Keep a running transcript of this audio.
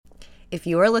If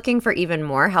you are looking for even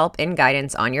more help and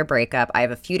guidance on your breakup, I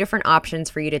have a few different options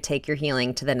for you to take your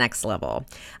healing to the next level.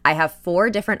 I have 4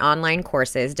 different online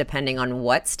courses depending on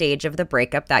what stage of the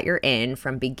breakup that you're in,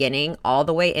 from beginning all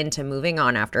the way into moving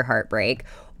on after heartbreak.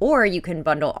 Or you can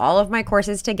bundle all of my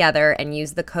courses together and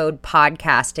use the code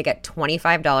PODCAST to get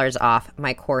 $25 off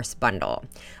my course bundle.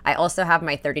 I also have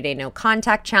my 30-day no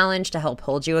contact challenge to help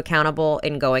hold you accountable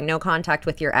in going no contact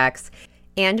with your ex.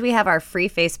 And we have our free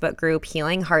Facebook group,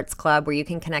 Healing Hearts Club, where you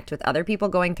can connect with other people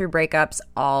going through breakups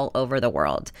all over the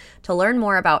world. To learn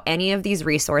more about any of these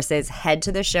resources, head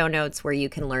to the show notes where you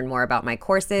can learn more about my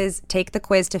courses, take the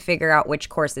quiz to figure out which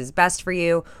course is best for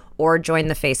you, or join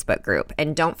the Facebook group.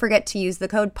 And don't forget to use the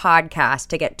code PODCAST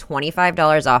to get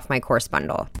 $25 off my course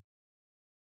bundle.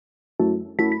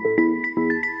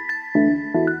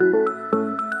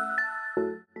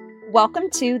 Welcome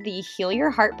to the Heal Your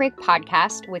Heartbreak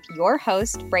podcast with your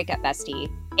host, Breakup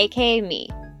Bestie, aka me,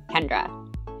 Kendra.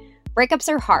 Breakups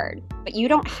are hard, but you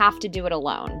don't have to do it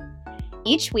alone.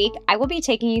 Each week, I will be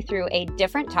taking you through a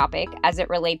different topic as it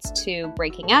relates to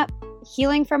breaking up,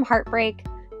 healing from heartbreak,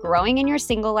 growing in your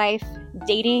single life,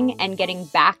 dating, and getting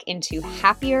back into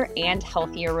happier and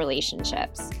healthier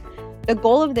relationships. The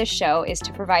goal of this show is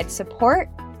to provide support,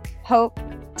 hope,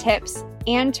 tips,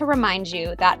 and to remind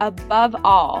you that above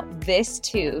all, this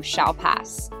too shall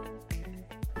pass.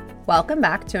 Welcome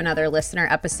back to another listener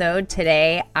episode.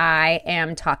 Today, I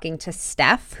am talking to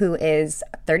Steph, who is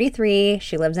 33.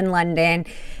 She lives in London,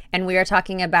 and we are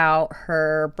talking about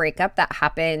her breakup that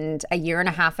happened a year and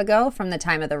a half ago from the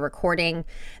time of the recording.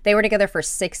 They were together for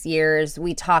 6 years.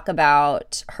 We talk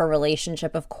about her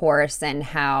relationship, of course, and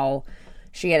how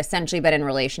she had essentially been in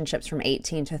relationships from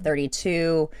 18 to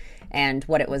 32 and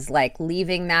what it was like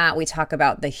leaving that. We talk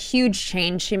about the huge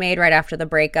change she made right after the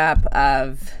breakup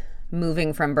of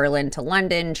moving from Berlin to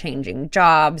London, changing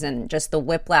jobs, and just the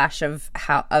whiplash of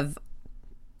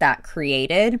that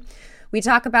created. We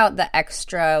talk about the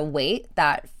extra weight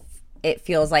that it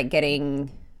feels like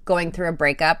going through a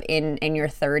breakup in your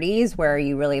 30s, where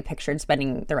you really pictured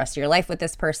spending the rest of your life with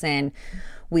this person.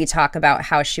 We talk about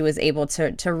how she was able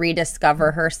to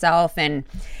rediscover herself and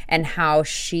how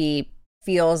she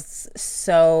feels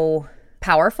so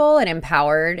powerful and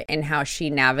empowered in how she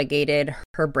navigated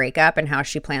her breakup and how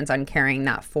she plans on carrying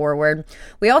that forward.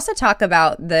 We also talk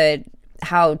about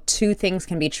how 2 things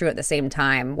can be true at the same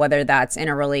time, whether that's in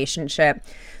a relationship.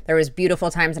 There was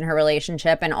beautiful times in her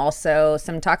relationship and also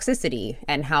some toxicity,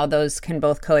 and how those can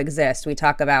both coexist. We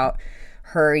talk about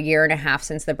her year and a half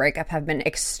since the breakup have been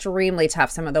extremely tough,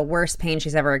 some of the worst pain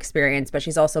she's ever experienced, but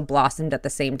she's also blossomed at the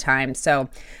same time. So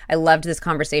I loved this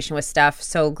conversation with Steph.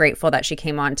 So grateful that she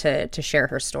came on to share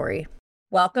her story.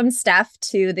 Welcome, Steph,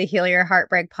 to the Heal Your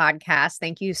Heartbreak podcast.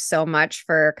 Thank you so much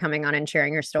for coming on and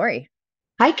sharing your story.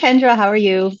 Hi, Kendra. How are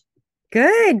you?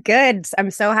 Good.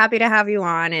 I'm so happy to have you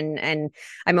on. And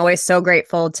I'm always so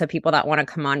grateful to people that want to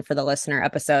come on for the listener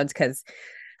episodes, because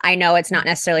I know it's not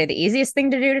necessarily the easiest thing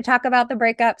to do to talk about the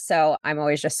breakup. So I'm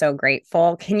always just so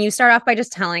grateful. Can you start off by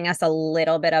just telling us a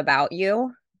little bit about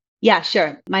you? Yeah,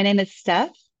 sure. My name is Steph.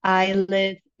 I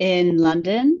live in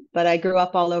London, but I grew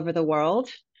up all over the world.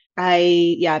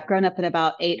 I've grown up in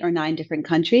about 8 or 9 different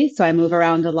countries, so I move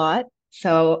around a lot.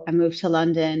 So I moved to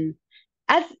London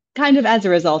as a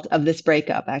result of this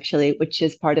breakup, actually, which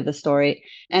is part of the story.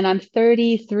 And I'm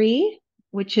 33,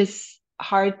 which is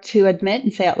hard to admit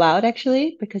and say out loud,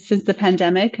 actually, because since the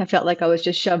pandemic, I felt like I was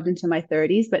just shoved into my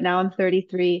 30s, but now I'm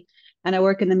 33 and I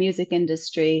work in the music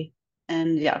industry.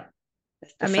 And yeah,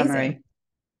 that's the Amazing. summary.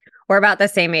 We're about the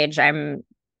same age.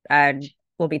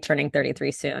 We'll be turning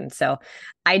 33 soon. So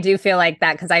I do feel like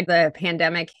that, because the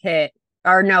pandemic hit,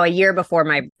 or no, a year before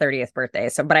my 30th birthday.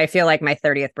 So, but I feel like my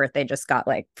 30th birthday just got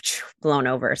like blown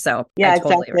over. So yeah,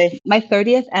 exactly. My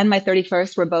 30th and my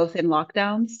 31st were both in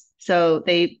lockdowns. So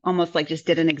they almost like just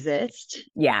didn't exist.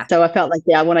 Yeah. So I felt like,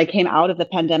 when I came out of the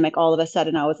pandemic, all of a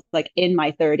sudden I was like in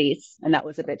my 30s, and that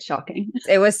was a bit shocking.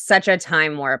 It was such a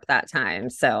time warp that time.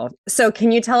 So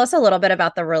can you tell us a little bit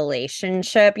about the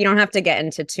relationship? You don't have to get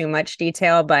into too much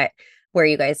detail, but where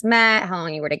you guys met, how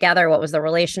long you were together, what was the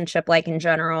relationship like in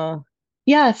general?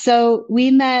 Yeah, so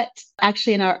we met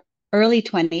actually in our early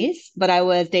 20s, but I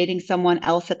was dating someone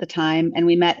else at the time, and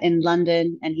we met in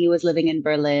London and he was living in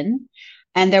Berlin.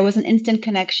 And there was an instant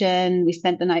connection. We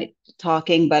spent the night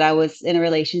talking, but I was in a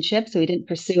relationship, so we didn't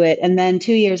pursue it. And then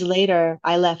 2 years later,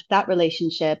 I left that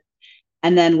relationship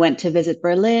and then went to visit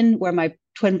Berlin, where my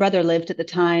twin brother lived at the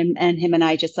time. And him and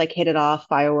I just like hit it off,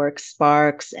 fireworks,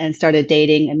 sparks, and started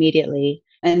dating immediately.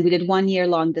 And we did 1 year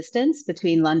long distance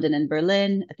between London and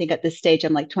Berlin. I think at this stage,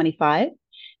 I'm like 25.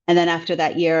 And then after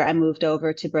that year, I moved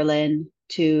over to Berlin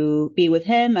to be with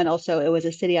him. And also, it was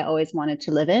a city I always wanted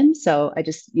to live in. So I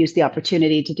just used the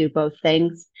opportunity to do both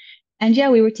things. And yeah,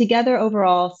 we were together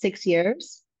overall 6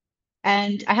 years.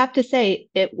 And I have to say,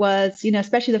 it was,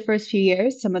 especially the first few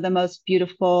years, some of the most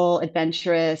beautiful,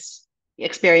 adventurous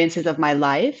experiences of my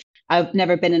life. I've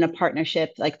never been in a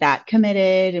partnership like that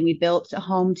committed. And we built a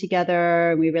home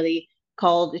together and we really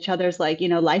called each other's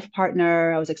life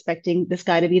partner. I was expecting this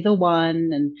guy to be the one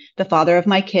and the father of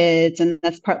my kids. And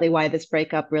that's partly why this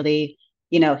breakup really,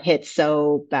 hit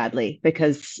so badly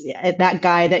because that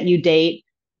guy that you date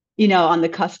on the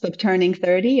cusp of turning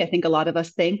 30, I think a lot of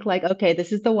us think like, okay,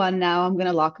 this is the one now. I'm going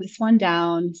to lock this one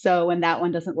down. So when that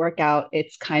one doesn't work out,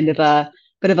 it's kind of a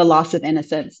bit of a loss of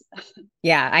innocence.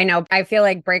 Yeah, I know. I feel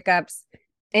like breakups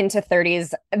into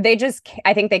 30s,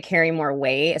 I think they carry more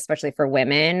weight, especially for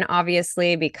women,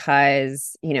 obviously,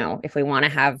 because, if we want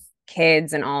to have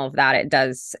kids and all of that,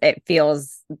 it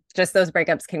feels just those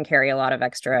breakups can carry a lot of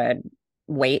extra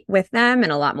weight with them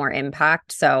and a lot more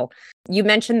impact. So you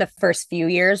mentioned the first few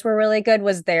years were really good.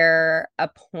 Was there a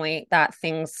point that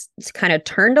things kind of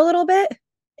turned a little bit?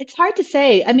 It's hard to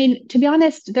say. I mean, to be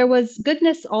honest, there was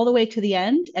goodness all the way to the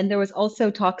end, and there was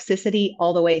also toxicity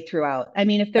all the way throughout. I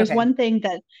mean, if there's Okay. one thing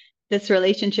that this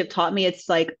relationship taught me, it's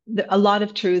like a lot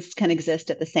of truths can exist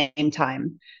at the same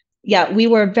time. Yeah, we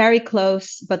were very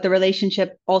close, but the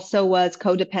relationship also was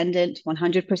codependent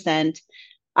 100%.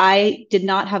 I did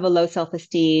not have a low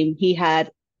self-esteem. He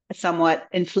had a somewhat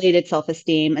inflated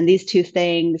self-esteem. And these two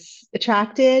things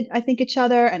attracted, I think, each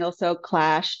other and also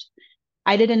clashed.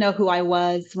 I didn't know who I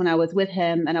was when I was with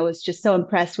him. And I was just so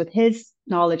impressed with his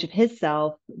knowledge of his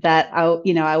self that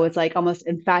I was like almost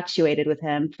infatuated with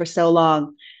him for so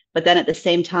long. But then at the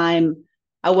same time,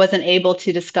 I wasn't able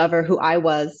to discover who I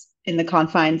was in the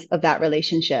confines of that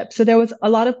relationship. So there was a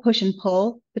lot of push and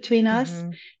pull between us.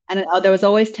 Mm-hmm. And there was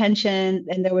always tension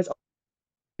and there was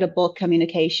both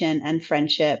communication and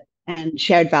friendship and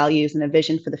shared values and a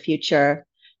vision for the future.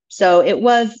 So it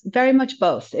was very much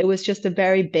both. It was just a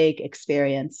very big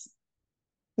experience.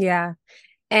 Yeah.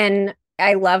 And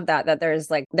I love that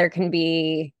there can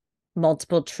be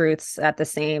multiple truths at the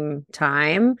same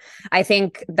time. I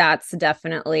think that's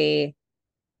definitely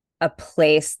a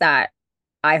place that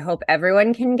I hope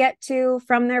everyone can get to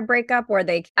from their breakup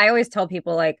I always tell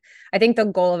people like, I think the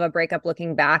goal of a breakup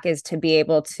looking back is to be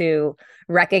able to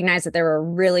recognize that there were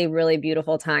really, really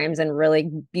beautiful times and really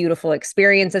beautiful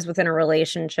experiences within a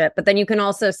relationship. But then you can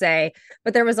also say,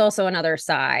 but there was also another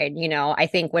side. I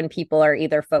think when people are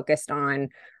either focused on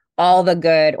all the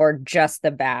good or just the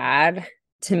bad,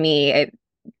 to me,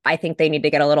 I think they need to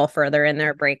get a little further in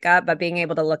their breakup, but being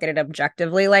able to look at it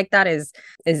objectively like that is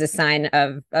a sign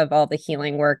of all the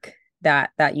healing work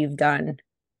that you've done.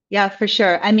 Yeah, for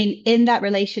sure. I mean, in that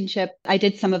relationship, I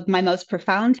did some of my most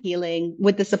profound healing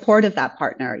with the support of that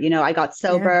partner. I got Yeah.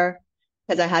 sober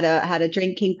because I had a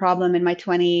drinking problem in my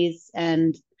 20s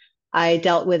and I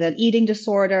dealt with an eating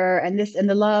disorder and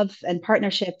the love and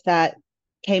partnership that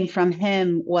came from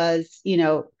him was,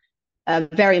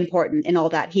 very important in all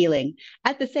that healing.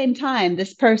 At the same time,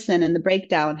 this person and the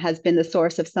breakdown has been the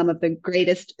source of some of the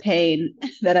greatest pain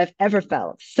that I've ever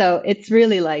felt. So it's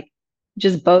really like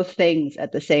just both things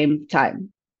at the same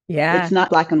time. It's Yeah. not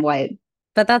black and white.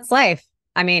 But that's life.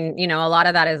 I mean, a lot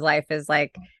of that is life is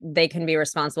like they can be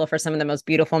responsible for some of the most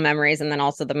beautiful memories and then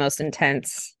also the most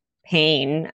intense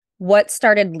pain. What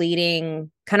started leading,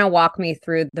 kind of walk me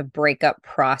through the breakup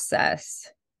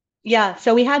process? Yeah.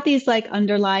 So we had these like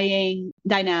underlying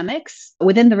dynamics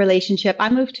within the relationship. I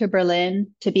moved to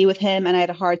Berlin to be with him, and I had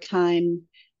a hard time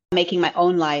making my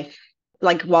own life,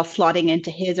 like while slotting into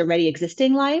his already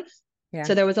existing life. Yeah.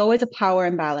 So there was always a power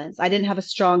imbalance. I didn't have a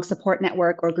strong support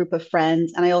network or group of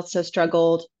friends. And I also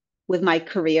struggled with my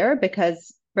career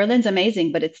because Berlin's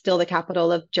amazing, but it's still the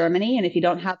capital of Germany. And if you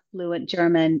don't have fluent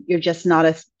German, you're just not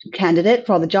a candidate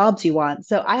for all the jobs you want.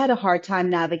 So I had a hard time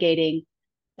navigating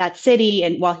that city.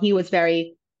 And while he was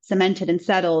very cemented and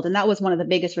settled, and that was one of the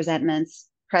biggest resentments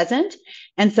present.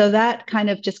 And so that kind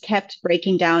of just kept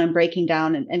breaking down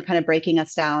and kind of breaking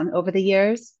us down over the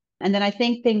years. And then I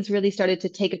think things really started to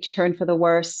take a turn for the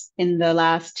worse in the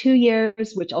last 2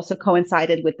 years, which also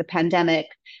coincided with the pandemic.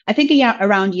 I think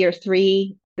around year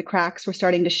three, the cracks were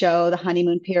starting to show. The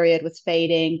honeymoon period was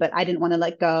fading, but I didn't want to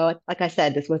let go. Like I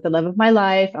said, this was the love of my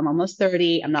life. I'm almost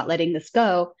 30. I'm not letting this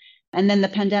go. And then the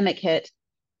pandemic hit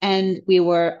and we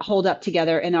were holed up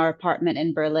together in our apartment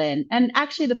in Berlin. And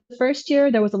actually, the first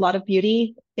year, there was a lot of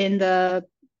beauty in the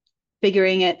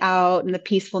figuring it out and the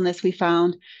peacefulness we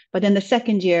found. But then the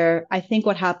second year, I think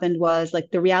what happened was like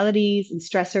the realities and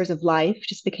stressors of life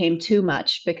just became too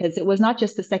much because it was not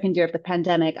just the second year of the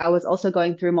pandemic. I was also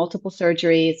going through multiple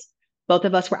surgeries, Both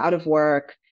of us were out of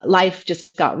work. Life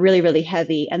just got really, really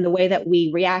heavy. And the way that we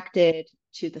reacted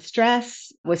to the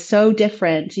stress was so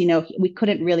different. We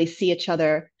couldn't really see each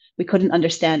other. We couldn't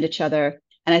understand each other.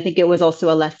 And I think it was also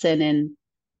a lesson in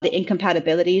the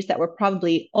incompatibilities that were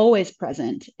probably always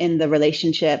present in the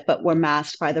relationship, but were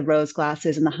masked by the rose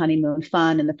glasses and the honeymoon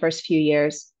fun in the first few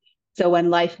years. So when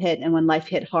life hit and when life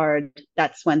hit hard,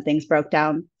 that's when things broke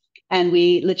down. And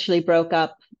we literally broke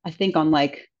up, I think, on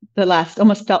like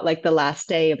almost felt like the last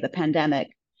day of the pandemic.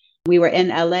 We were in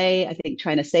LA, I think,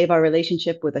 trying to save our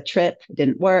relationship with a trip. It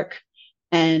didn't work.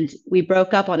 And we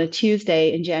broke up on a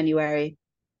Tuesday in January.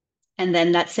 And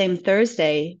then that same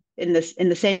Thursday, in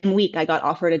the same week, I got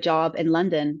offered a job in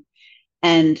London,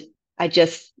 and I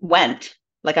just went.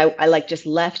 Like I like just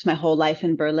left my whole life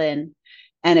in Berlin,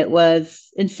 and it was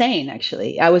insane.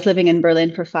 Actually, I was living in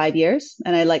Berlin for 5 years,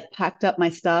 and I like packed up my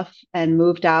stuff and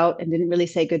moved out and didn't really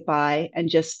say goodbye, and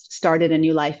just started a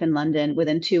new life in London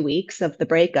within 2 weeks of the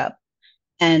breakup.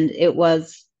 And it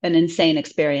was an insane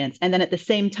experience. And then at the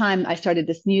same time, I started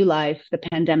this new life, the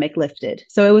pandemic lifted.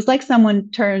 So it was like someone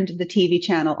turned the TV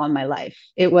channel on my life.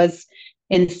 It was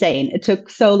insane. It took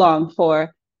so long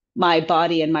for my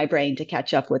body and my brain to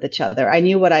catch up with each other. I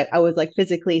knew what I was like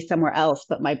physically somewhere else,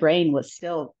 but my brain was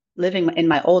still living in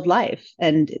my old life.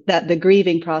 And that the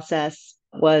grieving process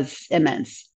was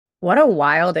immense. What a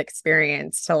wild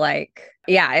experience to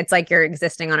yeah, it's like you're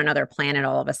existing on another planet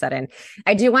all of a sudden.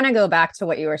 I do want to go back to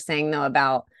what you were saying, though,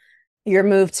 about your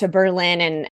move to Berlin.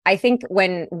 And I think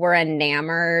when we're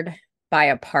enamored by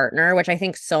a partner, which I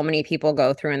think so many people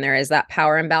go through, and there is that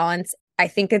power imbalance, I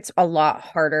think it's a lot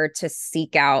harder to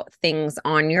seek out things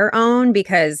on your own,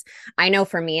 because I know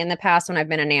for me in the past, when I've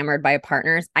been enamored by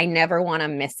partners, I never want to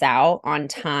miss out on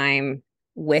time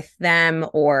with them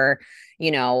or,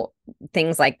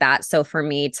 things like that. So for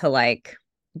me to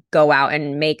go out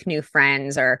and make new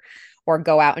friends or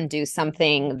go out and do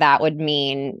something that would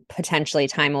mean potentially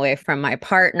time away from my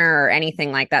partner or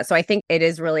anything like that. So I think it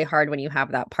is really hard when you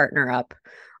have that partner up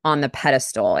on the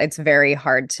pedestal. It's very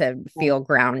hard to feel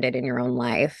grounded in your own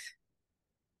life.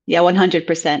 Yeah,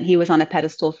 100%. He was on a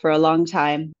pedestal for a long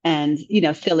time, and,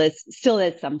 still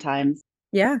is sometimes.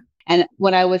 Yeah. And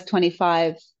when I was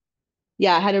 25,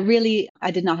 yeah,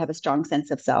 I did not have a strong sense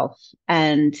of self.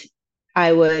 And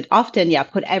I would often,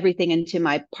 put everything into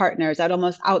my partners. I'd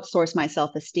almost outsource my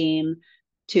self-esteem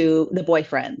to the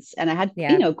boyfriends. And I had,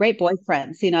 great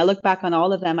boyfriends. I look back on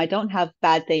all of them. I don't have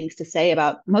bad things to say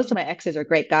about most of my exes are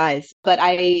great guys, but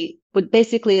I would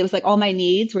basically, it was like all my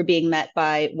needs were being met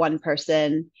by one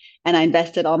person. And I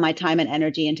invested all my time and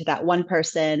energy into that one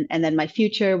person. And then my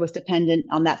future was dependent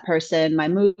on that person. My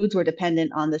moods were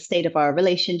dependent on the state of our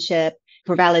relationship.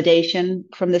 For validation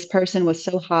from this person was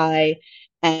so high.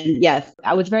 And yes,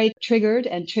 I was very triggered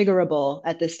and triggerable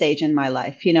at this stage in my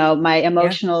life. My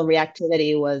emotional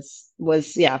reactivity was,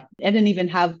 I didn't even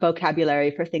have vocabulary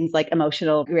for things like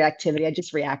emotional reactivity. I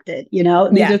just reacted, these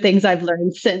are things I've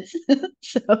learned since.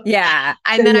 Yeah.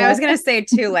 And then I was going to say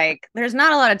too, there's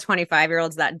not a lot of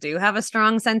 25-year-olds that do have a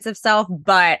strong sense of self,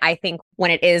 but I think when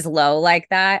it is low like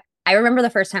that, I remember the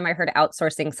first time I heard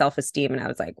outsourcing self-esteem and I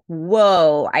was like,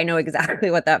 whoa, I know exactly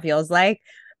what that feels like.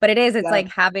 But it's like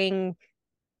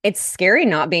it's scary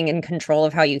not being in control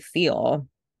of how you feel,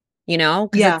 because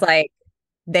it's like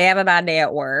they have a bad day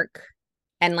at work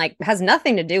and has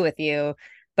nothing to do with you,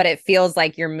 but it feels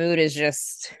like your mood is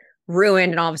just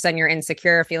ruined and all of a sudden you're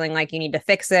insecure, feeling like you need to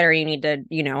fix it or you need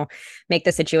to, make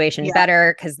the situation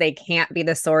better because they can't be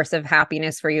the source of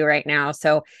happiness for you right now.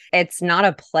 So it's not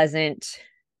a pleasant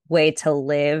way to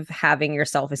live, having your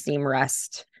self-esteem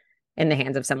rest in the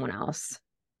hands of someone else.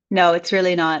 No, it's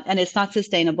really not. And it's not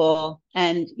sustainable.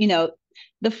 And,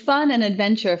 the fun and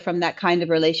adventure from that kind of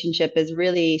relationship is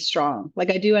really strong.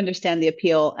 I do understand the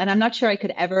appeal, and I'm not sure I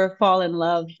could ever fall in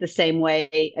love the same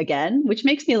way again, which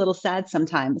makes me a little sad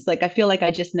sometimes. I feel like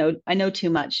I know too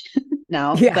much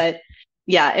now, but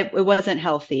it wasn't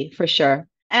healthy for sure.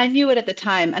 And I knew it at the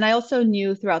time. And I also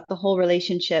knew throughout the whole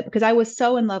relationship, because I was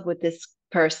so in love with this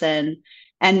person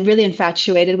and really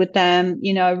infatuated with them.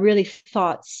 I really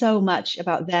thought so much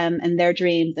about them and their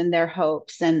dreams and their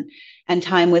hopes and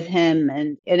time with him.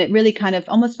 And it really kind of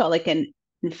almost felt like an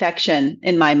infection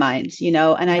in my mind,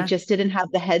 and I just didn't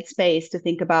have the headspace to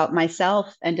think about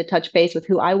myself and to touch base with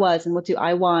who I was and what do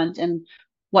I want and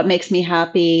what makes me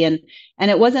happy. And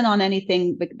it wasn't on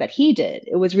anything that he did.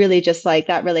 It was really just like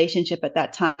that relationship at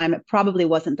that time. It probably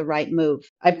wasn't the right move.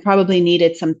 I probably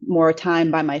needed some more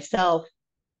time by myself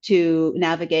to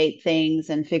navigate things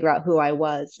and figure out who I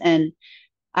was. And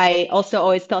I also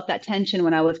always felt that tension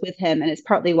when I was with him. And it's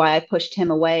partly why I pushed him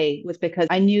away, was because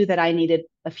I knew that I needed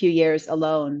a few years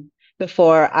alone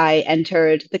before I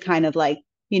entered the kind of like,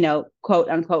 quote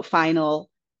unquote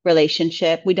final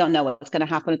relationship. We don't know what's going to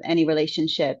happen with any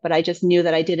relationship, but I just knew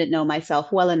that I didn't know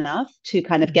myself well enough to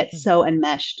kind of get so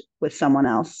enmeshed with someone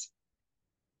else.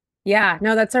 Yeah,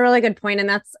 no, that's a really good point. And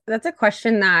that's a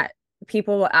question that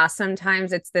people will ask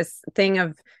sometimes. It's this thing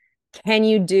of, can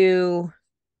you do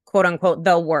quote unquote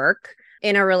the work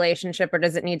in a relationship, or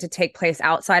does it need to take place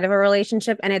outside of a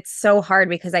relationship? And it's so hard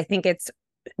because I think it's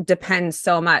depends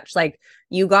so much. Like,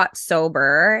 you got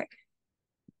sober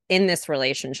in this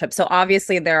relationship. So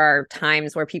obviously there are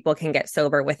times where people can get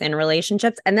sober within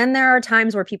relationships, and then there are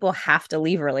times where people have to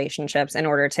leave relationships in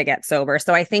order to get sober.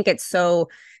 So I think it's so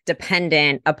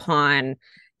dependent upon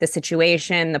the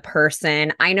situation, the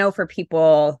person. I know for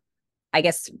people, I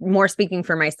guess more speaking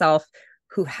for myself,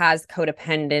 who has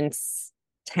codependence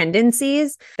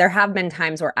tendencies, there have been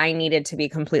times where I needed to be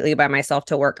completely by myself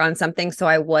to work on something. So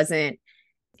I wasn't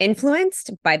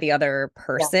influenced by the other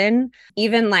person. Yeah.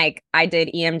 Even like I did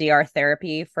EMDR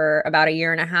therapy for about a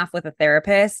year and a half with a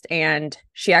therapist, and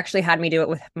she actually had me do it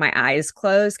with my eyes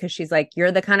closed because she's like,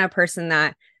 you're the kind of person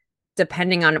that,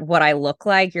 depending on what I look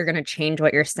like, you're going to change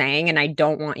what you're saying. And I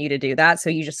don't want you to do that. So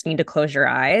you just need to close your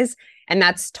eyes. And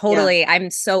that's totally, I'm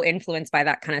so influenced by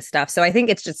that kind of stuff. So I think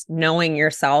it's just knowing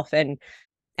yourself and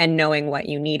knowing what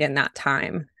you need in that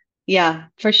time. Yeah,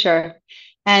 for sure.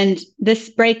 And this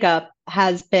breakup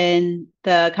has been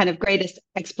the kind of greatest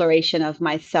exploration of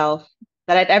myself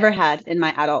that I've ever had in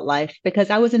my adult life, because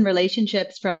I was in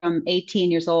relationships from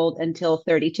 18 years old until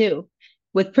 32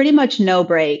 with pretty much no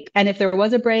break. And if there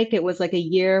was a break, it was like a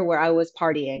year where I was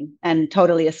partying and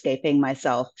totally escaping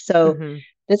myself. So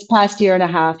this past year and a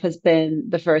half has been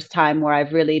the first time where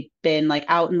I've really been like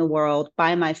out in the world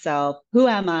by myself. Who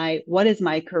am I? What is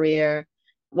my career?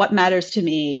 What matters to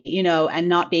me, and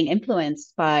not being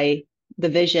influenced by the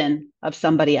vision of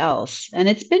somebody else. And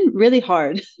it's been really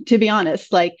hard, to be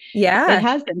honest. Like, yeah, it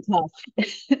has been tough.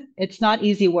 It's not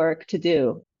easy work to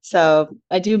do. So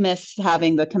I do miss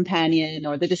having the companion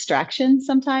or the distraction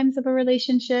sometimes of a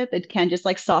relationship. It can just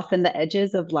like soften the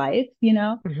edges of life,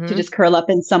 to just curl up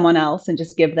in someone else and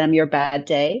just give them your bad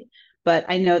day. But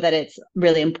I know that it's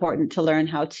really important to learn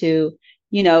how to,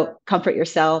 comfort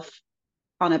yourself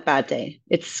on a bad day.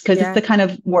 It's because it's the kind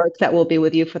of work that will be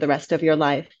with you for the rest of your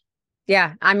life.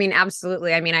 Yeah, I mean,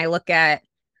 absolutely. I mean, I look at,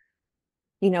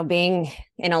 being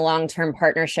in a long-term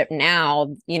partnership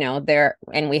now, there,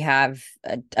 and we have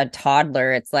a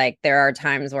toddler. It's like there are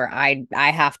times where I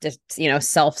have to,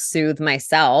 self-soothe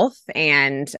myself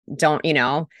and don't,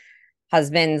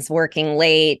 husband's working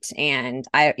late, and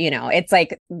it's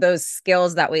like those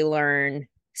skills that we learn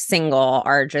single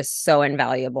are just so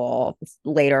invaluable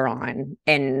later on,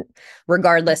 and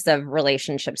regardless of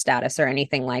relationship status or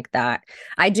anything like that.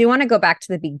 I do want to go back to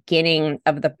the beginning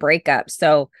of the breakup.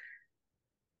 So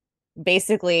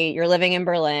basically, you're living in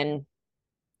Berlin,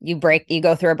 you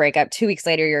go through a breakup, 2 weeks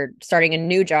later you're starting a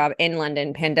new job in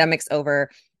London, pandemic's over.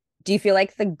 Do you feel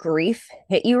like the grief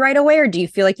hit you right away, or do you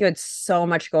feel like you had so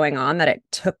much going on that it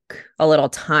took a little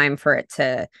time for it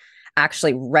to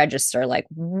actually register? Like,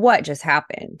 what just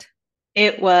happened?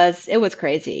 It was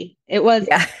crazy. It was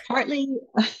partly,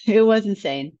 it was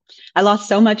insane. I lost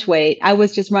so much weight. I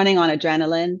was just running on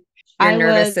adrenaline. Your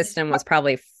nervous system was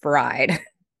probably fried.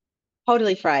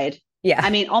 Totally fried. Yeah. I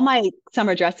mean, all my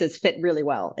summer dresses fit really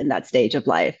well in that stage of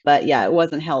life, but yeah, it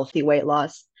wasn't healthy weight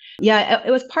loss. Yeah,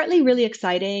 it was partly really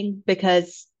exciting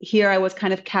because here I was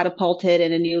kind of catapulted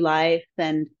in a new life,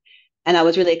 and I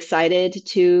was really excited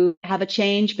to have a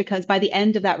change, because by the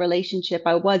end of that relationship,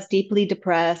 I was deeply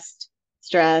depressed,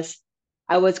 stressed.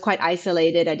 I was quite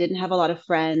isolated. I didn't have a lot of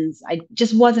friends. I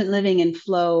just wasn't living in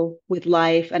flow with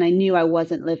life. And I knew I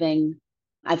wasn't living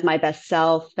as my best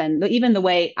self. And even the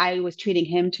way I was treating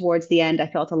him towards the end, I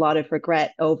felt a lot of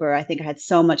regret over. I think I had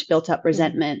so much built up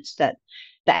resentment that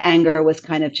the anger was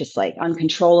kind of just like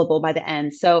uncontrollable by the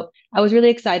end. So I was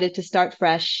really excited to start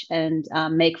fresh and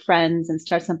make friends and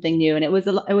start something new. And it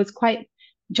was quite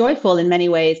joyful in many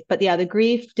ways. But yeah, the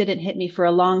grief didn't hit me for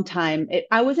a long time.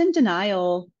 I was in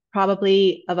denial,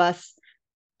 probably, of us.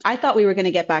 I thought we were going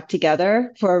to get back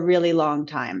together for a really long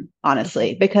time,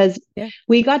 honestly, because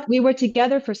we were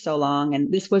together for so long,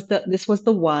 and this was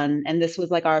the one, and this was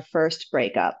like our first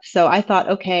breakup. So I thought,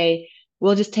 okay,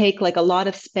 we'll just take like a lot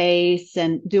of space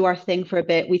and do our thing for a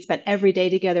bit. We spent every day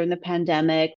together in the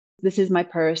pandemic. This is my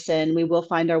person. We will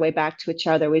find our way back to each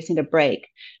other. We just need a break.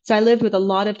 So I lived with a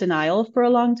lot of denial for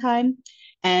a long time.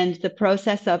 And the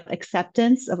process of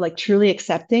acceptance, of like truly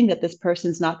accepting that this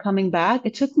person's not coming back,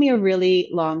 it took me a really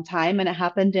long time. And it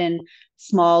happened in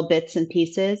small bits and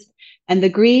pieces. And the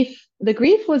grief the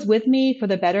grief was with me for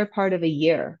the better part of a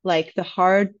year. Like the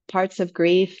hard parts of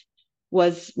grief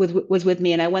was with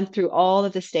me, and I went through all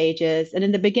of the stages. And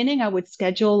in the beginning, I would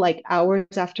schedule like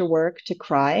hours after work to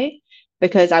cry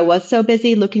because I was so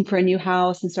busy looking for a new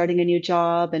house and starting a new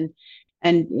job and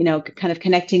kind of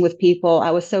connecting with people.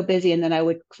 I was so busy, and then I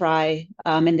would cry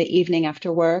in the evening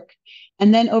after work.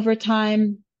 And then over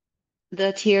time,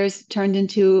 the tears turned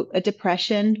into a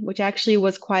depression, which actually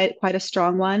was quite a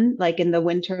strong one. Like in the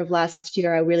winter of last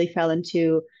year, I really fell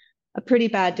into a pretty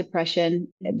bad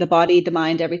depression. The body, the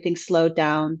mind, everything slowed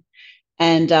down.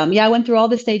 And yeah, I went through all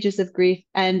the stages of grief,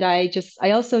 and I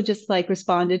also just like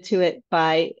responded to it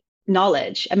by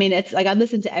knowledge. I mean, it's like I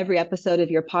listened to every episode of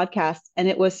your podcast, and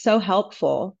it was so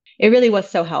helpful. It really was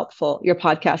so helpful, your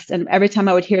podcast. And every time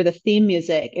I would hear the theme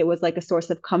music, it was like a source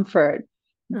of comfort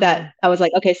that I was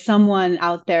like, okay, someone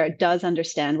out there does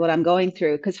understand what I'm going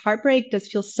through. Because heartbreak does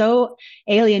feel so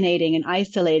alienating and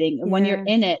isolating. And when you're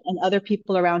in it and other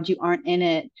people around you aren't in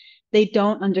it, they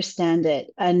don't understand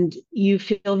it. And you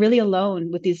feel really alone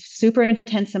with these super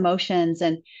intense emotions.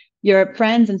 And your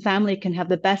friends and family can have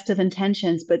the best of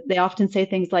intentions, but they often say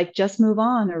things like, just move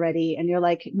on already. And you're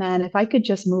like, man, if I could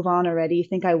just move on already, you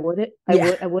think I would?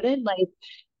 Yeah. I wouldn't. Like,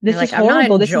 You're this like, is I'm not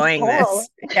horrible. This is enjoying hell. this.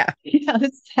 Yeah. Yeah,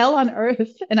 it's hell on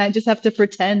earth. And I just have to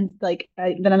pretend like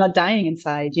that I'm not dying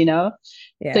inside, you know?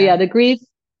 So Yeah. yeah, the grief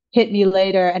hit me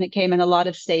later, and it came in a lot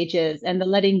of stages, and the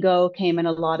letting go came in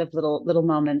a lot of little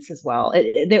moments as well.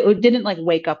 It didn't like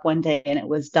wake up one day and it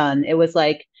was done. It was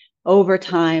like over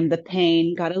time, the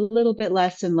pain got a little bit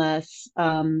less and less.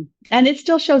 And it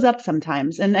still shows up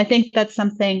sometimes. And I think that's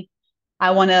something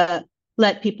I want to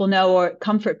let people know or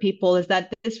comfort people, is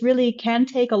that this really can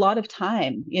take a lot of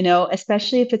time,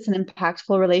 especially if it's an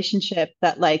impactful relationship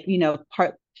that like,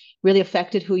 part really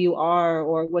affected who you are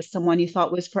or was someone you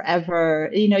thought was forever.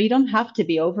 You don't have to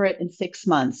be over it in 6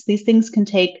 months. These things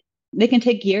they can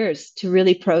take years to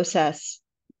really process,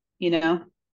 you know?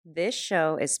 This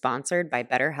show is sponsored by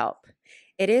BetterHelp.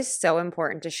 It is so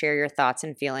important to share your thoughts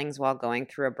and feelings while going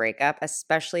through a breakup,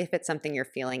 especially if it's something you're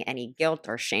feeling any guilt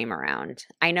or shame around.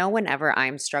 I know whenever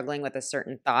I'm struggling with a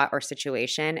certain thought or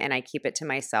situation and I keep it to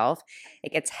myself,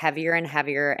 it gets heavier and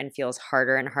heavier and feels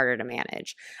harder and harder to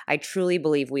manage. I truly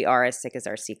believe we are as sick as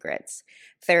our secrets.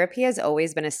 Therapy has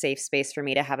always been a safe space for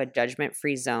me to have a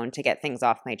judgment-free zone to get things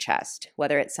off my chest.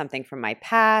 Whether it's something from my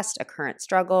past, a current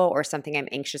struggle, or something I'm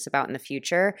anxious about in the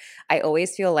future, I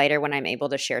always feel lighter when I'm able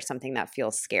to share something that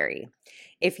feels scary.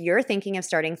 If you're thinking of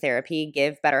starting therapy,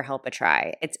 give BetterHelp a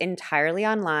try. It's entirely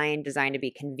online, designed to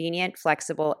be convenient,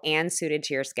 flexible, and suited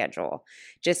to your schedule.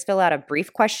 Just fill out a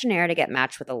brief questionnaire to get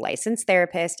matched with a licensed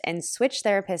therapist and switch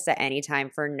therapists at any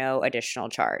time for no additional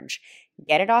charge.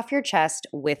 Get it off your chest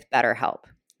with BetterHelp.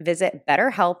 Visit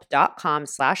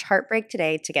betterhelp.com/heartbreak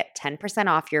today to get 10%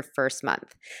 off your first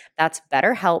month. That's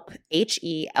BetterHelp,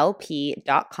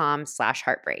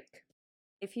 HELP.com/heartbreak.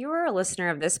 If you are a listener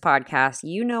of this podcast,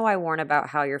 you know I warn about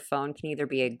how your phone can either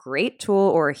be a great tool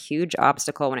or a huge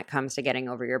obstacle when it comes to getting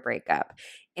over your breakup.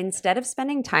 Instead of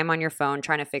spending time on your phone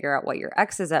trying to figure out what your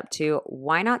ex is up to,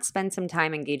 why not spend some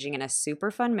time engaging in a super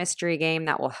fun mystery game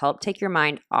that will help take your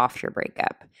mind off your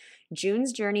breakup?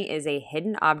 June's Journey is a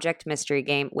hidden object mystery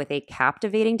game with a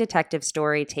captivating detective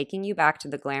story taking you back to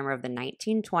the glamour of the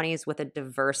 1920s with a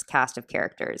diverse cast of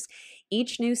characters.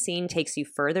 Each new scene takes you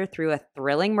further through a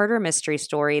thrilling murder mystery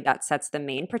story that sets the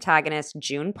main protagonist,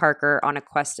 June Parker, on a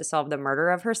quest to solve the murder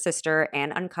of her sister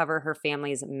and uncover her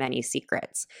family's many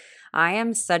secrets. I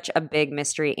am such a big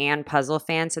mystery and puzzle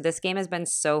fan, so this game has been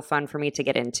so fun for me to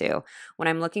get into. When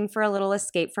I'm looking for a little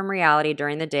escape from reality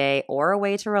during the day or a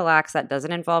way to relax that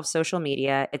doesn't involve social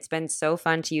media, it's been so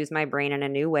fun to use my brain in a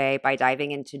new way by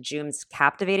diving into June's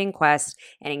captivating quest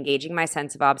and engaging my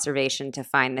sense of observation to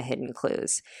find the hidden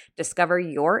clues. Discover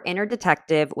your inner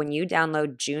detective when you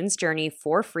download June's Journey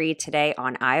for free today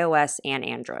on iOS and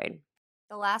Android.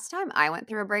 The last time I went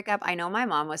through a breakup, I know my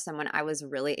mom was someone I was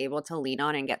really able to lean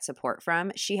on and get support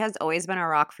from. She has always been a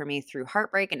rock for me through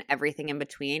heartbreak and everything in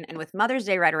between. And with Mother's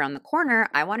Day right around the corner,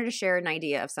 I wanted to share an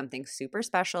idea of something super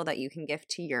special that you can gift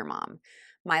to your mom.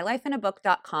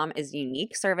 MyLifeInABook.com is a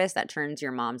unique service that turns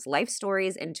your mom's life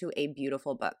stories into a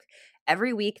beautiful book.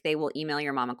 Every week, they will email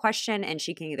your mom a question, and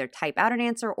she can either type out an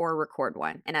answer or record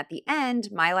one. And at the end,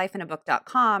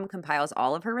 MyLifeInABook.com compiles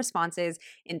all of her responses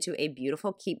into a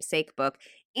beautiful keepsake book,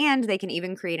 and they can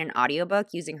even create an audiobook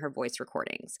using her voice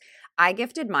recordings. I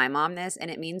gifted my mom this, and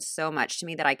it means so much to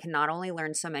me that I can not only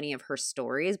learn so many of her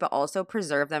stories, but also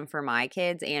preserve them for my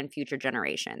kids and future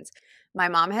generations. My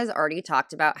mom has already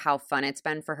talked about how fun it's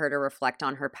been for her to reflect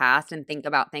on her past and think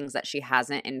about things that she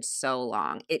hasn't in so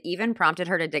long. It even prompted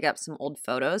her to dig up some old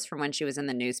photos from when she was in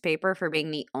the newspaper for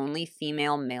being the only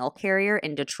female mail carrier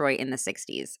in Detroit in the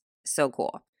 60s. So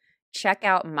cool. Check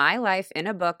out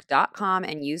mylifeinabook.com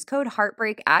and use code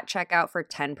Heartbreak at checkout for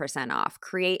 10% off.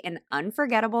 Create an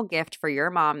unforgettable gift for your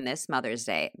mom this Mother's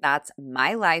Day. That's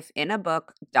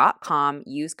mylifeinabook.com.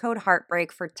 Use code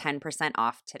Heartbreak for 10%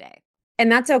 off today. And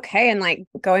that's okay. And like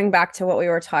going back to what we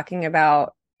were talking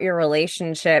about, your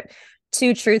relationship,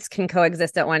 two truths can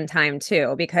coexist at one time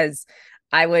too, because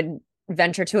I would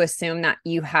venture to assume that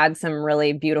you had some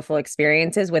really beautiful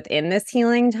experiences within this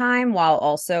healing time while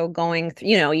also going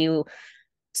through, you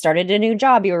started a new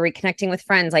job, you were reconnecting with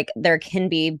friends. Like there can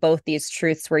be both these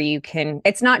truths where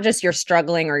it's not just you're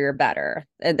struggling or you're better.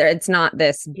 It's not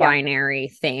this binary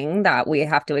thing that we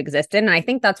have to exist in. And I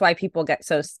think that's why people get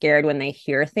so scared when they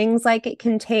hear things like it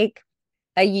can take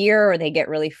a year or they get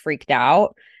really freaked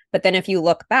out. But then if you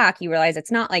look back, you realize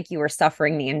it's not like you were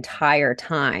suffering the entire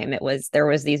time. There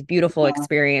was these beautiful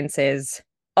experiences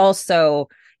also,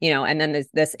 and then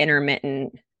this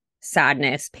intermittent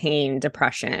sadness, pain,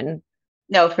 depression.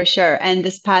 No, for sure. And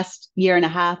this past year and a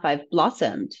half, I've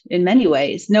blossomed in many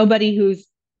ways. Nobody who's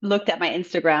looked at my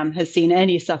Instagram has seen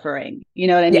any suffering. You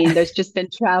know what I mean? There's just been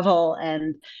travel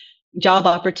and job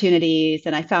opportunities,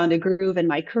 and I found a groove in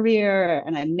my career,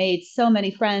 and I made so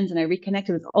many friends, and I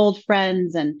reconnected with old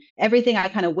friends, and everything I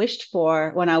kind of wished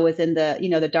for when I was in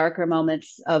the darker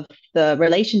moments of the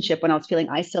relationship, when I was feeling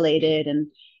isolated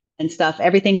and stuff.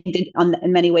 Everything did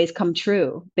in many ways come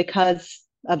true because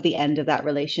of the end of that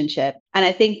relationship. And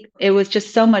I think it was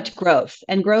just so much growth,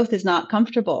 and growth is not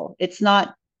comfortable. It's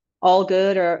not all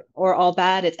good or all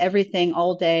bad. It's everything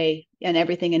all day and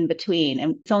everything in between.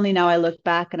 And it's only now I look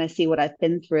back and I see what I've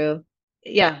been through.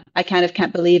 Yeah, I kind of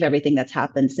can't believe everything that's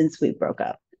happened since we broke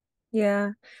up.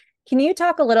 Yeah. Can you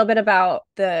talk a little bit about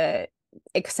the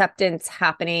acceptance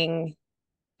happening?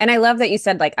 And I love that you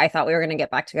said, like, I thought we were going to get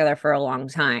back together for a long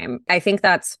time. I think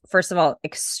that's, first of all,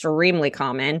 extremely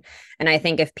common. And I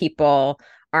think if people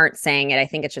aren't saying it, I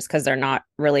think it's just because they're not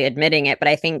really admitting it. But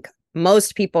I think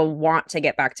most people want to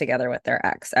get back together with their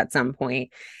ex at some point.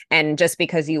 And just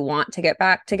because you want to get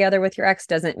back together with your ex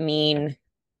doesn't mean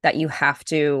that you have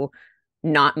to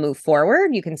not move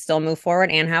forward. You can still move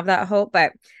forward and have that hope.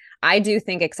 But I do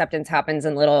think acceptance happens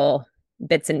in little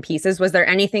bits and pieces. Was there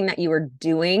anything that you were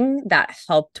doing that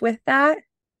helped with that?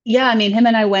 Yeah, I mean, him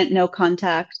and I went no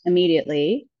contact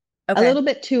immediately. A little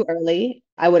bit too early,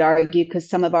 I would argue, because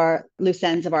some of our loose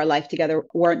ends of our life together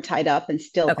weren't tied up and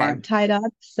still aren't tied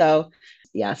up. So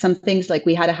yeah, some things like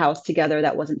we had a house together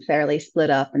that wasn't fairly split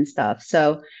up and stuff.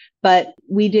 So, but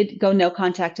we did go no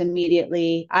contact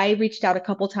immediately. I reached out a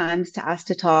couple times to ask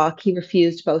to talk. He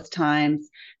refused both times.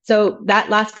 So that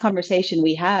last conversation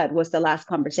we had was the last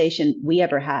conversation we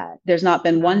ever had. There's not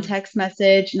been one text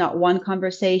message, not one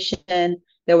conversation.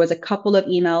 There was a couple of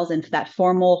emails in that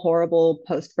formal, horrible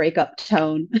post-breakup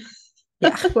tone.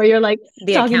 Yeah. Where you're like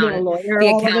talking to a lawyer. The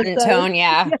accountant tone,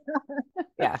 yeah.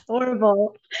 Yeah.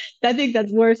 Horrible. I think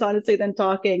that's worse, honestly, than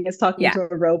talking to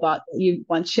a robot that you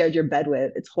once shared your bed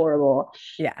with. It's horrible.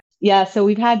 Yeah. Yeah. So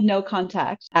we've had no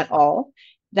contact at all.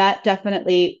 That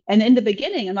definitely, and in the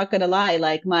beginning, I'm not going to lie,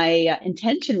 like my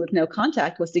intention with no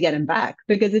contact was to get him back.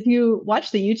 Because if you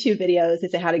watch the YouTube videos, they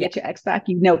say how to get your ex back,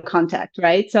 you no contact,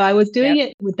 right? So I was doing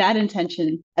it with that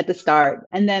intention at the start.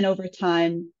 And then over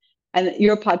time, and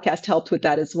your podcast helped with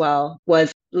that as well,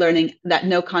 was learning that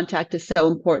no contact is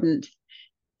so important.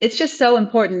 It's just so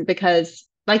important because,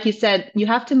 like you said, you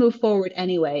have to move forward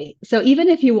anyway. So even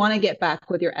if you want to get back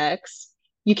with your ex,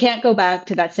 you can't go back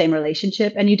to that same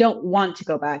relationship, and you don't want to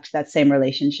go back to that same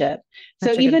relationship.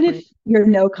 So even if your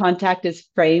no contact is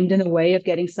framed in a way of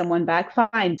getting someone back,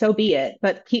 fine, so be it.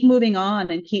 But keep moving on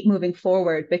and keep moving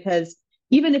forward, because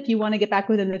even if you want to get back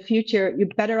with in the future, you're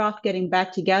better off getting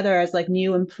back together as like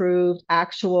new, improved,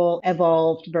 actual,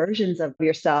 evolved versions of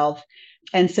yourself.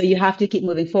 And so you have to keep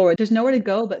moving forward. There's nowhere to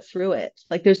go but through it.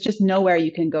 Like there's just nowhere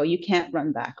you can go. You can't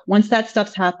run back. Once that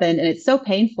stuff's happened, and it's so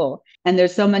painful, and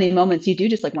there's so many moments you do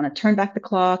just like want to turn back the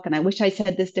clock, and I wish I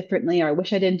said this differently, or I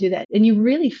wish I didn't do that. And you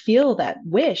really feel that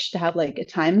wish to have like a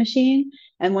time machine.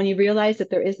 And when you realize that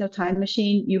there is no time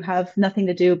machine, you have nothing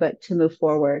to do but to move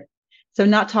forward. So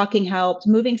not talking helped.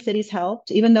 Moving cities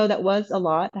helped, even though that was a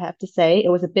lot, I have to say. It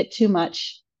was a bit too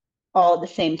much all at the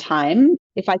same time.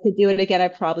 If I could do it again, I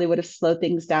probably would have slowed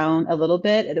things down a little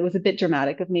bit. It was a bit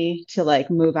dramatic of me to like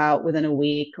move out within a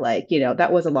week. Like,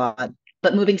 that was a lot.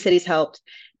 But moving cities helped.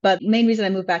 But the main reason I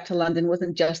moved back to London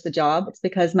wasn't just the job. It's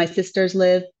because my sisters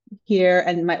live here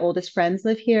and my oldest friends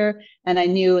live here. And I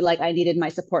knew like I needed my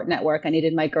support network. I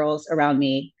needed my girls around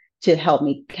me to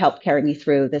help carry me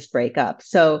through this breakup.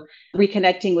 So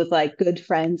reconnecting with like good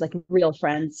friends, like real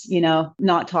friends,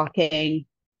 not talking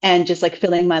and just like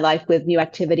filling my life with new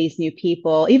activities, new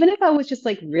people. Even if I was just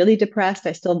like really depressed,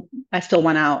 I still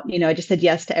went out. I just said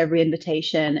yes to every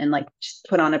invitation and like just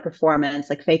put on a performance,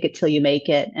 like fake it till you make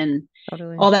it. And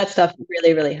Totally. all that stuff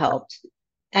really, really helped.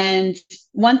 And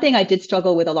one thing I did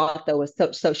struggle with a lot though was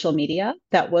social media.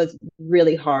 That was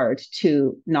really hard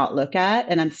to not look at.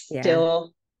 And I'm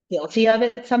still guilty of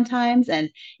it sometimes. And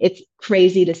it's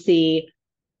crazy to see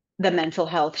the mental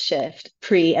health shift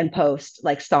pre and post,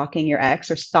 like stalking your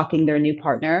ex or stalking their new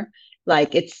partner.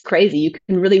 Like it's crazy. You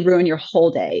can really ruin your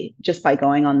whole day just by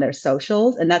going on their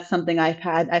socials. And that's something I've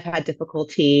had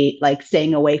difficulty like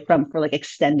staying away from for like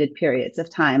extended periods of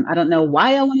time. I don't know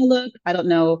why I want to look. I don't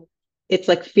know. It's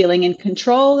like feeling in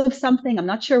control of something. I'm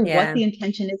not sure what the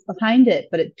intention is behind it,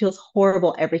 but it feels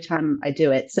horrible every time I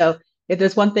do it. So if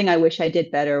there's one thing I wish I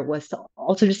did better was to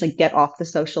also just like get off the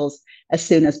socials as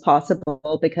soon as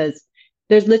possible, because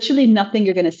there's literally nothing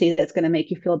you're going to see that's going to make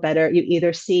you feel better. You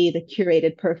either see the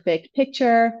curated perfect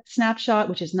picture snapshot,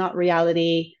 which is not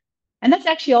reality. And that's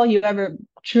actually all you ever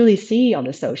truly see on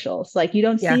the socials. Like you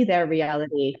don't see their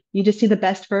reality. You just see the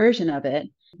best version of it.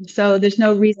 So there's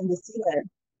no reason to see it.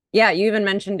 Yeah, you even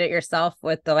mentioned it yourself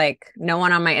with the like, no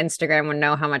one on my Instagram would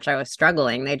know how much I was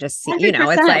struggling. They just see,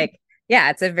 100%. It's like,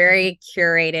 it's a very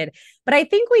curated, but I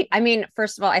think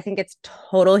first of all, I think it's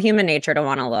total human nature to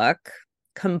want to look,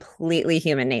 completely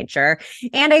human nature.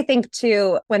 And I think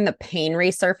too, when the pain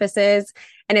resurfaces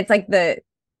and it's like the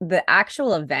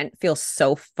actual event feels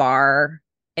so far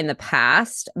in the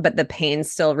past, but the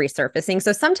pain's still resurfacing.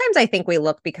 So sometimes I think we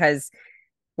look because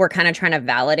we're kind of trying to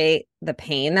validate the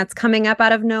pain that's coming up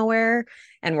out of nowhere.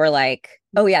 And we're like,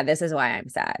 oh yeah, this is why I'm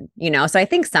sad, So I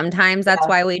think sometimes that's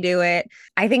why we do it.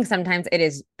 I think sometimes it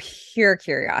is pure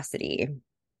curiosity.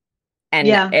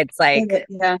 And it's like,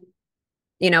 what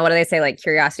do they say? Like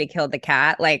curiosity killed the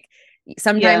cat. Like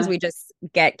sometimes we just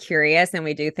get curious and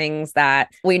we do things that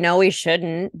we know we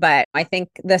shouldn't. But I think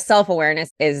the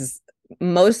self-awareness is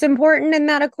most important in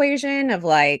that equation of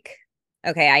like,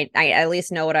 okay, I at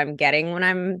least know what I'm getting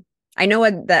when I know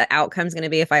what the outcome's going to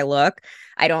be if I look.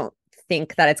 I don't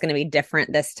think that it's going to be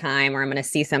different this time, or I'm going to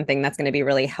see something that's going to be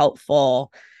really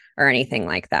helpful or anything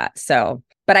like that. So,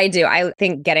 but I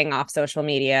think getting off social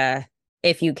media,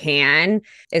 if you can,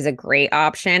 is a great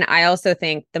option. I also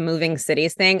think the moving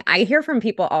cities thing, I hear from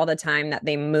people all the time that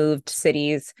they moved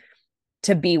cities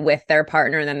to be with their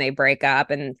partner and then they break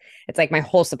up. And it's like my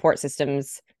whole support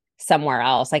system's somewhere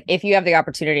else. Like if you have the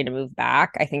opportunity to move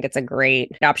back, I think it's a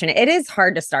great option. It is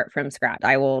hard to start from scratch.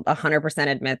 I will 100%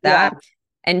 admit that.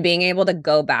 And being able to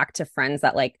go back to friends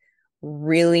that like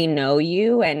really know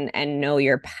you and know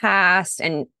your past.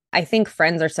 And I think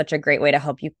friends are such a great way to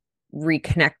help you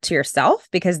reconnect to yourself,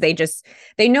 because they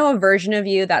know a version of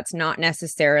you that's not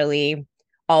necessarily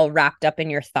all wrapped up in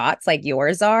your thoughts like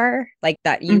yours are, like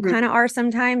that you kind of are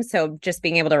sometimes. So just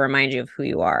being able to remind you of who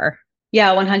you are.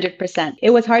 Yeah, 100%. It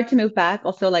was hard to move back.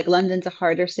 Also, like London's a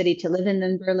harder city to live in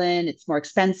than Berlin. It's more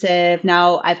expensive.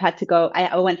 Now I've had to go,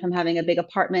 I went from having a big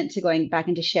apartment to going back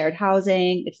into shared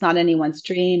housing. It's not anyone's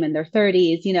dream in their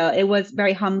 30s. It was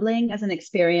very humbling as an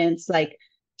experience, like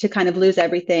to kind of lose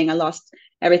everything. I lost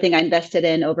everything I invested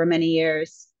in over many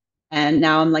years. And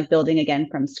now I'm like building again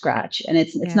from scratch. And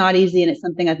it's not easy. And it's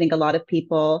something I think a lot of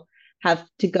people have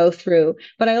to go through.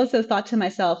 But I also thought to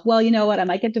myself, well, you know what? I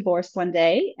might get divorced one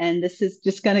day, and this is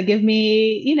just going to give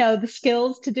me, the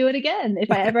skills to do it again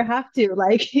if I ever have to.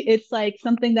 Like, it's like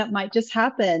something that might just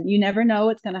happen. You never know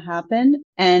what's going to happen.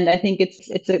 And I think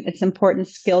it's important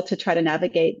skill to try to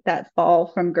navigate that fall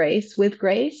from grace with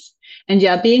grace. And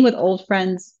being with old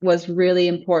friends was really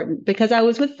important, because I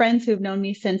was with friends who've known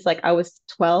me since like I was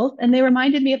 12, and they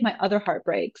reminded me of my other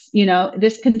heartbreaks.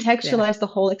 This contextualized the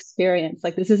whole experience.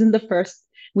 Like, this isn't the first,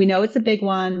 we know it's a big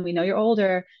one. We know you're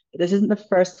older, but this isn't the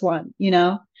first one,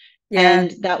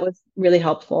 and that was really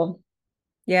helpful.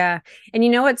 Yeah. And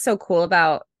what's so cool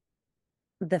about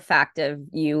the fact of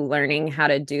you learning how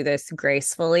to do this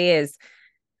gracefully is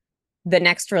the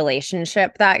next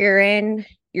relationship that you're in,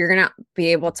 you're going to be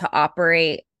able to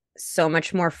operate so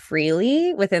much more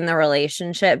freely within the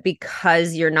relationship,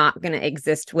 because you're not going to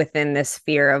exist within this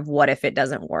fear of what if it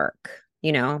doesn't work.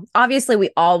 Obviously we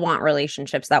all want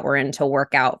relationships that we're in to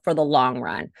work out for the long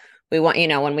run. We want,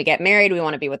 when we get married, we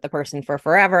want to be with the person for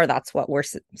forever. That's what we're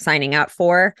signing up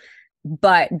for.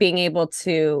 But being able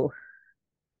to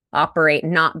operate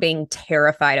not being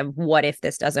terrified of what if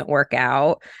this doesn't work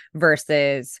out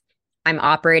versus I'm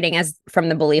operating as from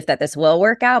the belief that this will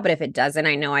work out, but if it doesn't,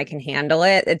 I know I can handle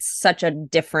it. It's such a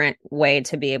different way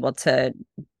to be able to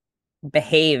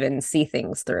behave and see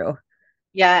things through.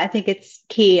 Yeah, I think it's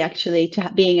key actually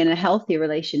to being in a healthy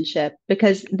relationship,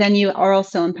 because then you are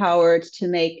also empowered to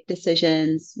make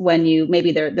decisions when you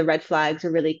maybe the red flags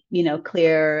are really,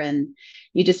 clear, and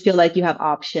you just feel like you have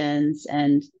options.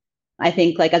 And I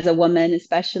think like as a woman,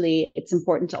 especially, it's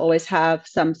important to always have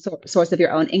some source of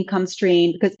your own income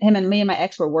stream, because him and me and my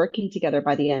ex were working together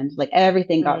by the end. Like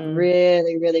everything got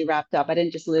really, really wrapped up. I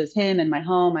didn't just lose him and my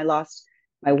home. I lost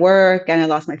my work and I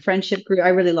lost my friendship group. I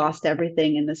really lost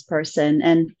everything in this person.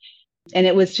 And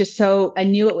it was just so, I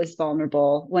knew it was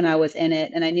vulnerable when I was in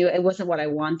it, and I knew it wasn't what I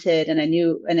wanted. And I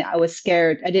knew, and I was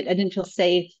scared. I didn't feel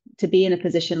safe to be in a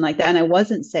position like that. And I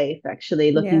wasn't safe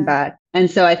actually looking back.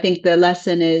 And so I think the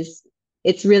lesson is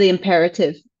it's really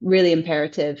imperative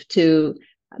to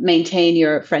maintain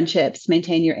your friendships,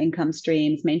 maintain your income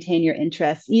streams, maintain your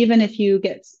interests, even if you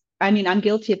get, I'm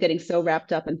guilty of getting so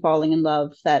wrapped up and falling in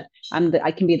love that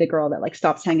I can be the girl that like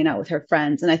stops hanging out with her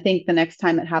friends. And I think the next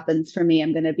time it happens for me,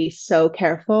 I'm going to be so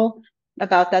careful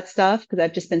about that stuff, because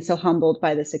I've just been so humbled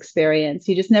by this experience.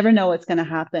 You just never know what's going to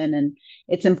happen. And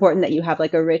it's important that you have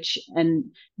like a rich and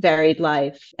varied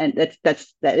life, and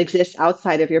that exists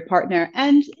outside of your partner.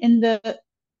 And in the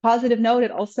positive note,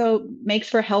 it also makes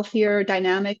for a healthier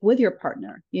dynamic with your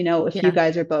partner, if you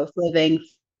guys are both living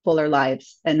fuller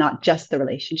lives and not just the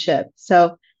relationship.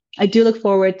 So I do look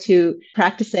forward to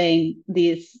practicing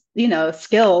these,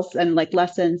 skills and like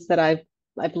lessons that I've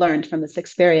learned from this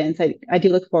experience. I do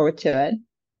look forward to it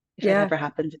if it ever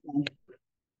happens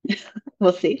again.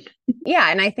 We'll see. Yeah.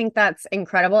 And I think that's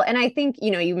incredible. And I think,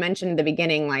 you mentioned in the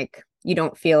beginning, like, you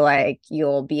don't feel like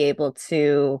you'll be able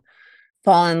to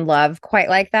fall in love quite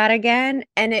like that again.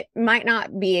 And it might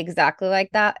not be exactly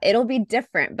like that. It'll be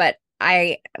different, but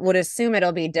I would assume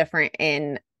it'll be different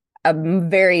in a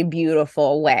very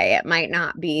beautiful way. It might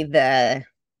not be the,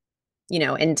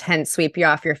 intense sweep you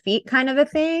off your feet kind of a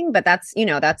thing, but that's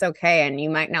okay. And you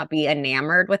might not be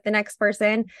enamored with the next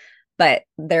person, but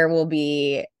there will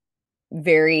be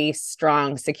very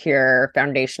strong, secure,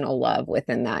 foundational love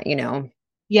within that,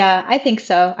 Yeah, I think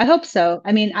so. I hope so.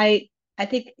 I mean, I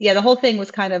think, the whole thing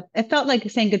was kind of, it felt like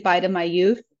saying goodbye to my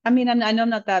youth. I mean, I know I'm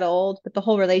not that old, but the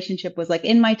whole relationship was like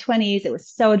in my 20s. It was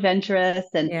so adventurous.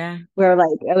 And I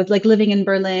was like living in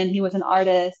Berlin. He was an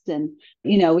artist, and,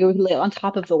 we were on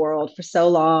top of the world for so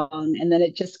long. And then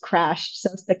it just crashed so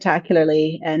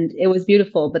spectacularly. And it was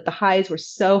beautiful, but the highs were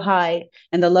so high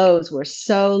and the lows were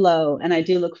so low. And I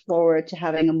do look forward to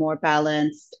having a more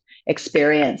balanced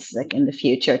experience like in the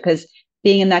future, because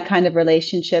being in that kind of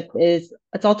relationship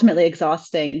it's ultimately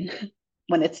exhausting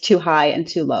when it's too high and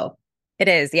too low. It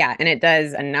is, yeah. And it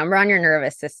does a number on your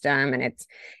nervous system. And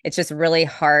it's just really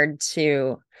hard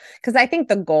because I think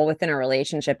the goal within a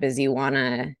relationship is you want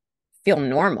to feel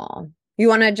normal. You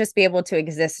want to just be able to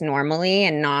exist normally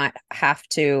and not have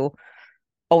to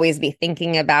always be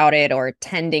thinking about it or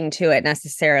tending to it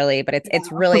necessarily. But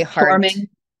it's really hard.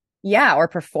 Or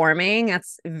performing.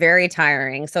 That's very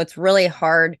tiring. So it's really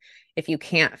hard if you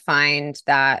can't find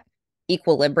that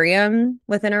equilibrium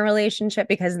within a relationship,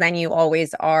 because then you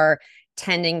always are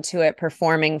tending to it,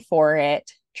 performing for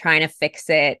it, trying to fix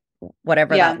it,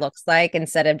 whatever that looks like,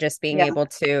 instead of just being able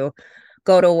to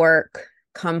go to work,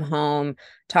 come home,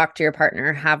 talk to your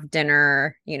partner, have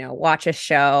dinner, watch a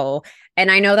show.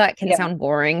 And I know that can sound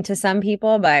boring to some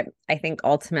people, but I think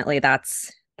ultimately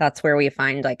that's where we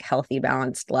find like healthy,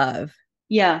 balanced love.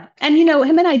 Yeah. And,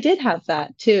 him and I did have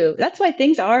that too. That's why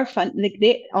things are fun.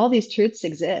 Like all these truths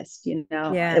exist,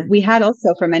 We had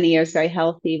also for many years, very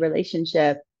healthy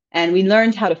relationship, and we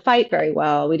learned how to fight very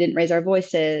well. We didn't raise our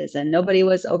voices, and nobody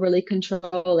was overly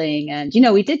controlling. And,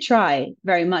 we did try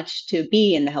very much to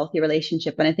be in the healthy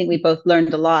relationship. And I think we both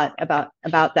learned a lot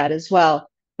about that as well.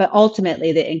 But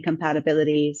ultimately the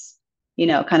incompatibilities,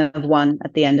 kind of won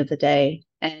at the end of the day.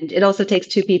 And it also takes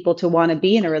two people to want to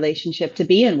be in a relationship to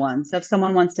be in one. So if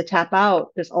someone wants to tap out,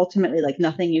 there's ultimately like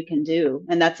nothing you can do.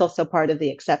 And that's also part of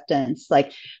the acceptance.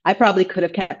 Like I probably could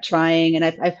have kept trying. And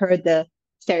I've heard the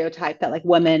stereotype that like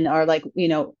women are like,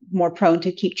 more prone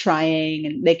to keep trying,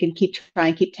 and they can keep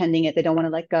trying, keep tending it. They don't want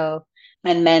to let go.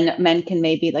 And men can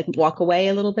maybe like walk away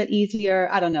a little bit easier.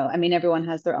 I don't know. I mean, everyone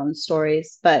has their own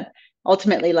stories, but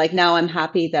ultimately, like now I'm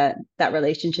happy that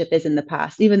relationship is in the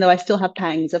past, even though I still have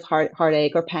pangs of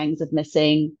heartache or pangs of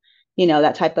missing,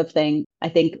 that type of thing. I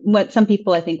think what some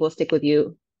people I think will stick with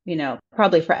you,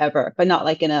 probably forever, but not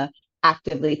like in a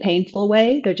actively painful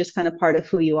way. They're just kind of part of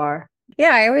who you are.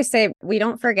 Yeah. I always say we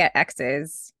don't forget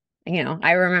exes.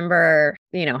 I remember,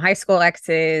 high school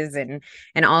exes and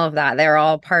all of that. They're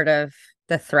all part of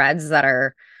the threads that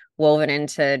are woven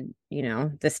into,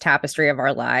 this tapestry of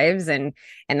our lives. And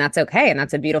that's okay. And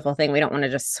that's a beautiful thing. We don't want to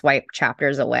just swipe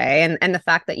chapters away. And the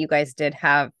fact that you guys did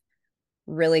have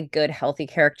really good, healthy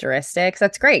characteristics,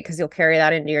 that's great, because you'll carry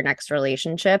that into your next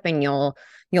relationship, and you'll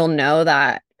know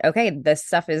that, okay, this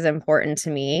stuff is important to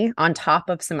me on top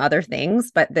of some other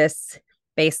things, but this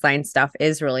baseline stuff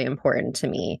is really important to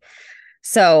me.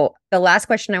 So the last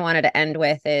question I wanted to end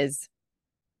with is,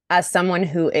 as someone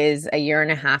who is a year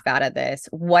and a half out of this,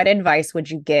 what advice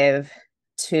would you give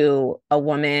to a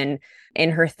woman in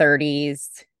her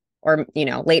 30s or,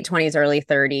 late 20s, early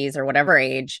 30s, or whatever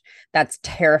age, that's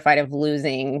terrified of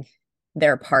losing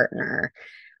their partner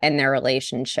and their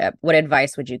relationship? What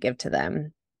advice would you give to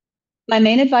them? My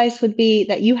main advice would be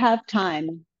that you have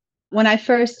time. When I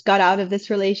first got out of this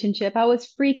relationship, I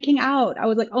was freaking out. I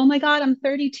was like, oh my God, I'm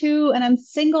 32 and I'm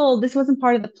single. This wasn't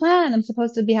part of the plan. I'm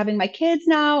supposed to be having my kids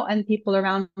now. And people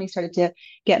around me started to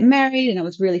get married, and I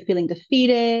was really feeling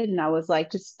defeated. And I was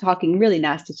like, just talking really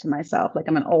nasty to myself. Like,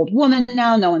 I'm an old woman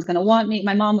now. No one's going to want me.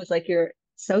 My mom was like, you're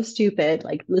so stupid.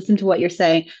 Like, listen to what you're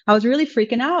saying. I was really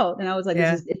freaking out. And I was like,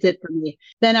 it's it for me.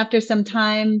 Then after some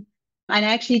time, I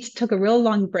actually took a real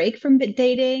long break from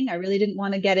dating. I really didn't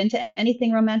want to get into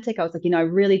anything romantic. I was like, I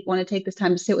really want to take this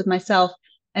time to sit with myself.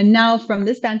 And now, from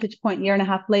this vantage point, year and a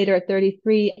half later at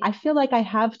 33, I feel like I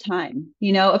have time.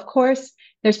 Of course,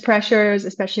 there's pressures,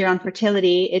 especially around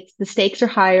fertility. The stakes are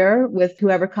higher with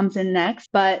whoever comes in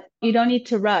next, but you don't need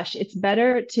to rush. It's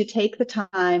better to take the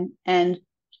time and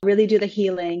really do the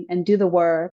healing and do the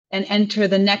work and enter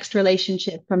the next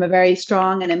relationship from a very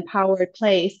strong and empowered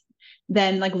place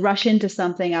than like rush into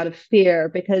something out of fear,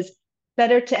 because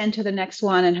better to enter the next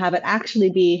one and have it actually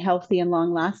be healthy and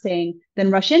long lasting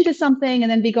than rush into something and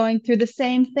then be going through the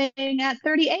same thing at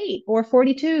 38 or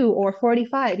 42 or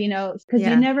 45, because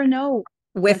you never know.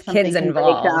 With kids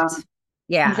involved.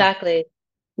 Yeah, exactly.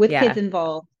 With kids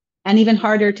involved, and even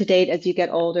harder to date as you get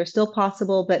older, still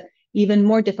possible, but even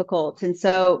more difficult. And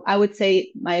so I would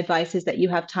say my advice is that you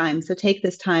have time. So take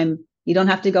this time. You don't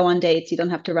have to go on dates. You don't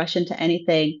have to rush into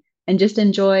anything. And just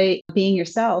enjoy being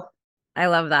yourself. I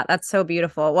love that. That's so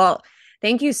beautiful. Well,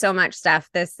 thank you so much, Steph.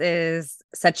 This is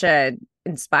such a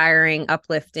inspiring,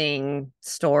 uplifting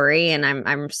story. And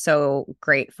I'm so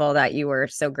grateful that you were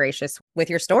so gracious with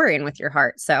your story and with your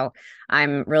heart. So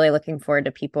I'm really looking forward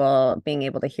to people being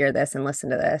able to hear this and listen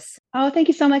to this. Oh, thank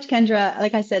you so much, Kendra.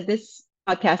 Like I said, this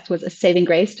podcast was a saving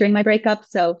grace during my breakup.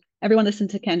 So everyone listen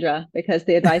to Kendra, because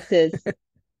the advice is,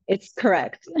 it's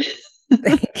correct.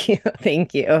 Thank you.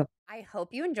 Thank you. I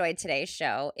hope you enjoyed today's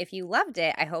show. If you loved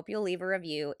it, I hope you'll leave a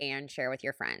review and share with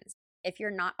your friends. If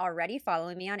you're not already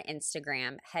following me on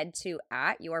Instagram, head to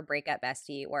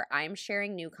 @YourBreakupBestie, where I'm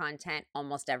sharing new content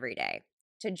almost every day.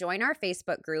 To join our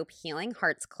Facebook group, Healing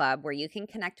Hearts Club, where you can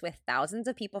connect with thousands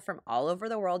of people from all over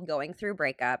the world going through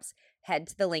breakups, head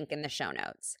to the link in the show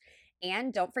notes.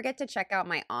 And don't forget to check out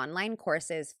my online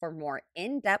courses for more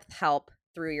in-depth help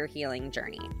through your healing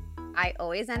journey. I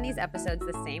always end these episodes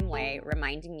the same way,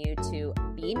 reminding you to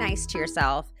be nice to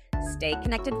yourself, stay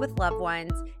connected with loved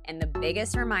ones, and the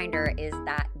biggest reminder is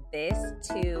that this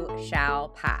too shall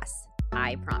pass.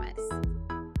 I promise.